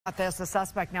At this, a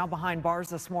suspect now behind bars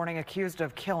this morning accused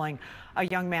of killing a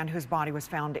young man whose body was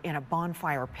found in a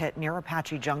bonfire pit near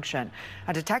Apache Junction.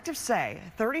 Detectives say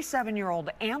 37-year-old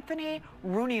Anthony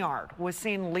Runiard was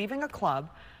seen leaving a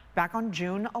club back on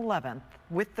June 11th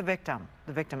with the victim,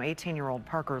 18-year-old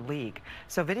Parker League.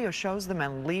 So video shows the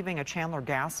men leaving a Chandler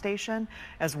gas station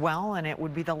as well, and it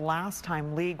would be the last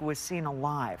time League was seen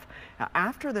alive. Now,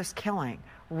 after this killing,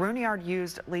 Runiard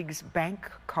used League's bank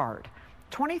card.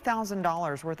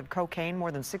 $20,000 worth of cocaine,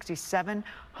 more than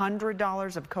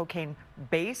 $6,700 of cocaine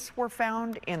base were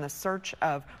found in the search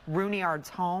of Runiard's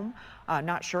home.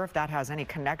 Not sure if that has any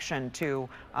connection to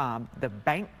the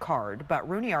bank card, but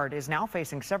Runiard is now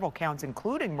facing several counts,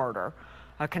 including murder,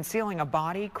 concealing a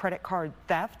body, credit card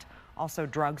theft, also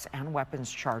drugs and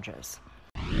weapons charges.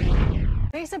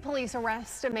 Mesa police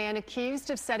arrest a man accused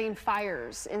of setting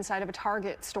fires inside of a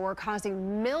Target store,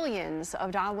 causing millions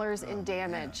of dollars in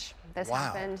damage. This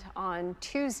happened on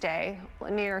Tuesday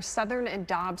near Southern and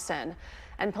Dobson.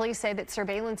 And police say that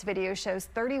surveillance video shows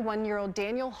 31-year-old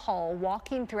Daniel Hull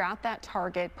walking throughout that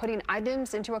Target, putting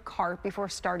items into a cart before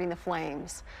starting the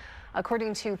flames.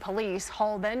 According to police,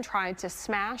 Hull then tried to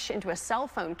smash into a cell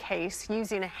phone case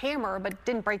using a hammer, but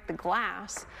didn't break the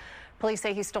glass. Police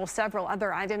say he stole several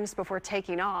other items before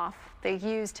taking off. They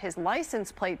used his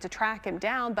license plate to track him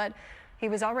down, but he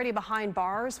was already behind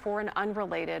bars for an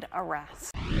unrelated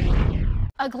arrest.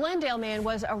 A Glendale man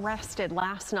was arrested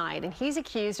last night, and he's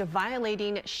accused of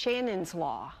violating Shannon's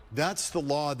Law. That's the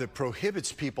law that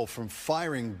prohibits people from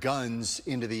firing guns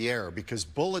into the air because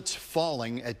bullets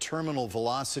falling at terminal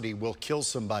velocity will kill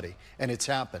somebody, and it's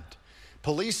happened.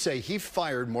 Police say he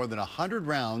fired more than 100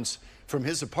 rounds from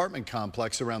his apartment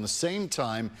complex around the same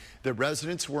time that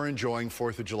residents were enjoying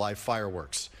 4th of July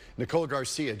fireworks. Nicole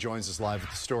Garcia joins us live with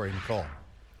the story. Nicole.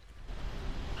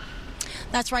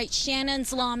 That's right.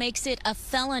 Shannon's Law makes it a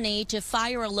felony to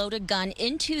fire a loaded gun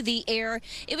into the air.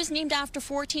 It was named after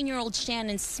 14-year-old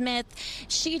Shannon Smith.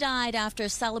 She died after a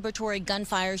celebratory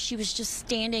gunfire. She was just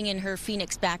standing in her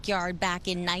Phoenix backyard back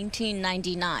in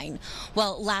 1999.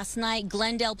 Well, last night,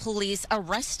 Glendale police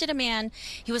arrested a man.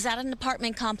 He was at an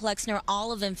apartment complex near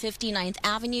Olive and 59th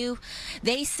Avenue.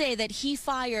 They say that he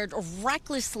fired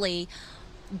recklessly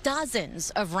dozens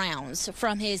of rounds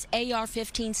from his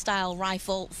AR-15 style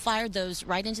rifle, fired those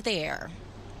right into the air.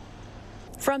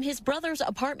 From his brother's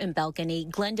apartment balcony,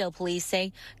 Glendale police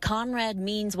say Conrad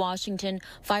Means Washington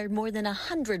fired more than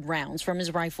 100 rounds from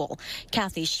his rifle.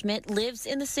 Kathy Schmidt lives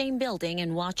in the same building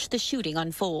and watched the shooting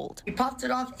unfold. He popped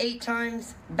it off 8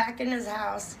 times, back in his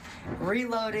house,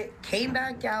 reloaded, came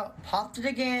back out, popped it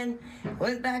again,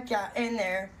 went back out in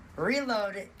there,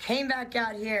 reloaded, came back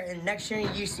out here, and next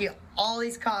thing you see all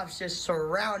these cops just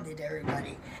surrounded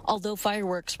everybody. Although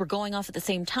fireworks were going off at the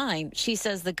same time, she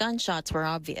says the gunshots were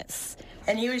obvious.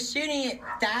 And he was shooting it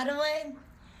that way,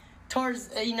 towards,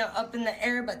 up in the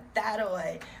air, but that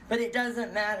way. But it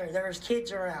doesn't matter. There was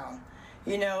kids around,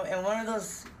 and one of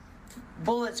those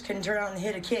bullets can turn around and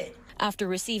hit a kid. After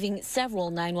receiving several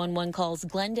 911 calls,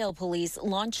 Glendale police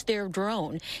launched their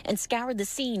drone and scoured the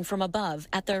scene from above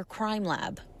at their crime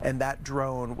lab. And that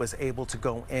drone was able to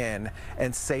go in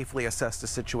and safely assess the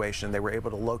situation. They were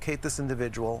able to locate this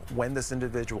individual. When this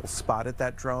individual spotted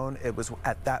that drone, it was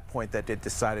at that point that they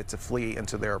decided to flee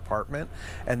into their apartment.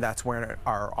 And that's where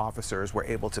our officers were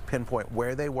able to pinpoint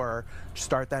where they were,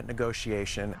 start that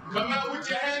negotiation. Come out with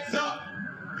your hands up.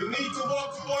 You need to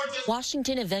walk towards us.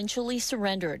 Washington eventually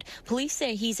surrendered. Police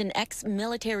say he's an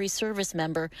ex-military service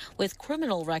member with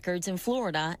criminal records in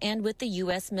Florida and with the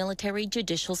U.S. military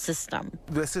judicial system.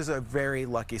 This is a very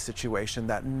lucky situation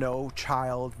that no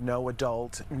child, no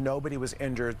adult, nobody was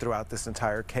injured throughout this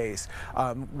entire case.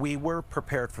 We were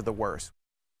prepared for the worst.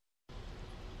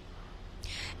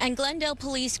 And Glendale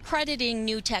police crediting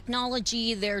new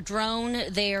technology, their drone,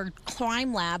 their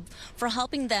crime lab, for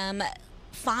helping them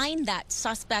find that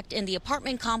suspect in the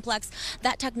apartment complex.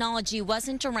 That technology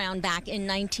wasn't around back in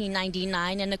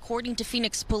 1999, and according to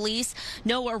Phoenix police,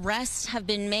 no arrests have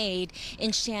been made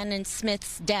in Shannon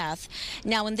Smith's death.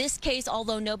 Now, in this case,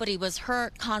 although nobody was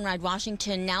hurt, Conrad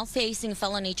Washington now facing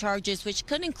felony charges, which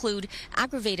could include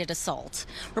aggravated assault.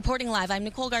 Reporting live, I'm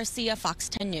Nicole Garcia, Fox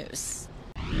 10 News.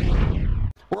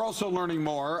 We're also learning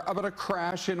more about a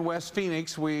crash in West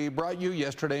Phoenix we brought you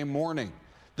yesterday morning.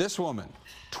 This woman,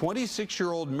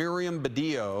 26-year-old Miriam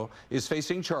Badillo, is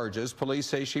facing charges. Police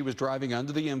say she was driving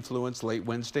under the influence late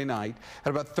Wednesday night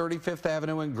at about 35th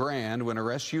Avenue and Grand when her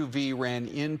SUV ran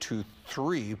into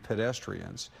 3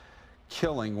 pedestrians,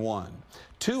 killing 1.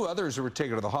 2 others were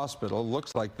taken to the hospital.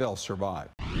 Looks like they'll survive.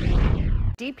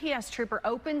 DPS trooper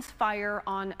opens fire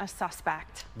on a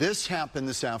suspect. This happened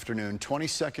this afternoon,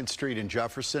 22nd Street in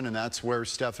Jefferson, and that's where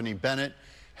Stephanie Bennett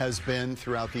has been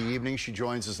throughout the evening. She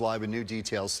joins us live with new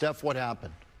details. Steph, what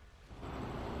happened?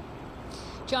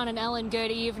 John and Ellen,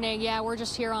 good evening. Yeah, we're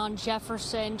just here on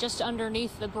Jefferson, just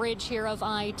underneath the bridge here of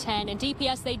I-10. And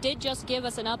DPS, they did just give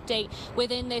us an update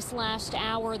within this last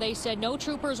hour. They said no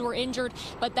troopers were injured,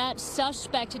 but that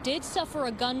suspect did suffer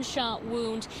a gunshot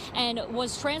wound and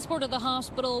was transported to the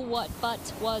hospital,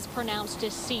 but was pronounced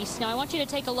deceased. Now, I want you to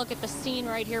take a look at the scene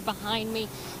right here behind me.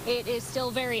 It is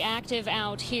still very active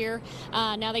out here.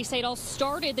 Now, they say it all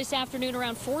started this afternoon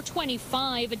around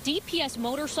 4:25. A DPS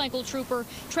motorcycle trooper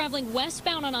traveling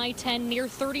westbound on I-10 near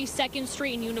 32nd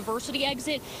Street and University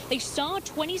exit. They saw a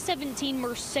 2017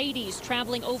 Mercedes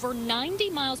traveling over 90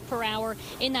 miles per hour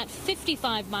in that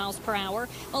 55 miles per hour.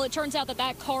 Well, it turns out that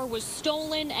that car was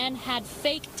stolen and had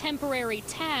fake temporary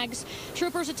tags.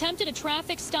 Troopers attempted a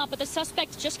traffic stop, but the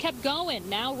suspect just kept going,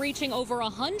 now reaching over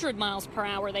 100 miles per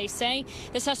hour, they say.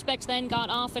 The suspect then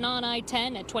got off and on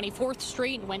I-10 at 24th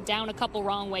Street and went down a couple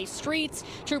wrong-way streets.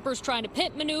 Troopers tried to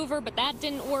pit maneuver, but that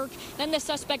didn't work. Then the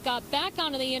suspect got back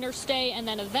onto the interstate and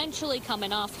then eventually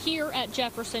coming off here at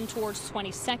Jefferson towards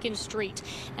 22nd Street.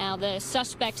 Now, the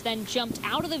suspect then jumped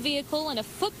out of the vehicle and a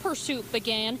foot pursuit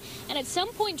began. And at some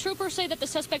point, troopers say that the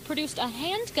suspect produced a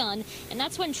handgun, and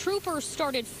that's when troopers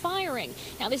started firing.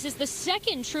 Now, this is the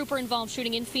second trooper-involved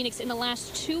shooting in Phoenix in the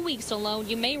last 2 weeks alone.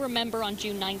 You may remember on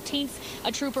June 19th,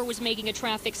 a trooper was making a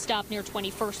traffic stop near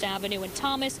 21st Avenue in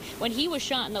Thomas when he was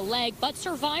shot in the leg, but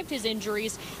survived his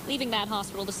injuries, leaving that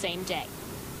hospital the same day.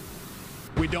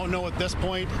 We don't know at this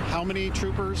point how many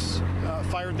troopers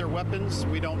fired their weapons.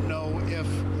 We don't know if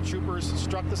the troopers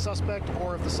struck the suspect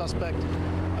or if the suspect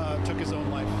took his own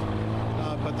life.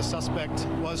 But the suspect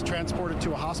was transported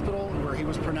to a hospital where he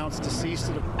was pronounced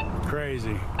deceased.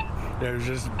 Crazy. There was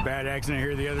just a bad accident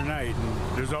here the other night,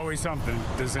 and there's always something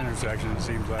at this intersection, it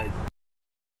seems like.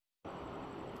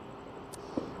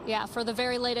 Yeah, for the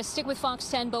very latest, stick with Fox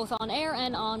 10 both on air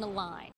and online.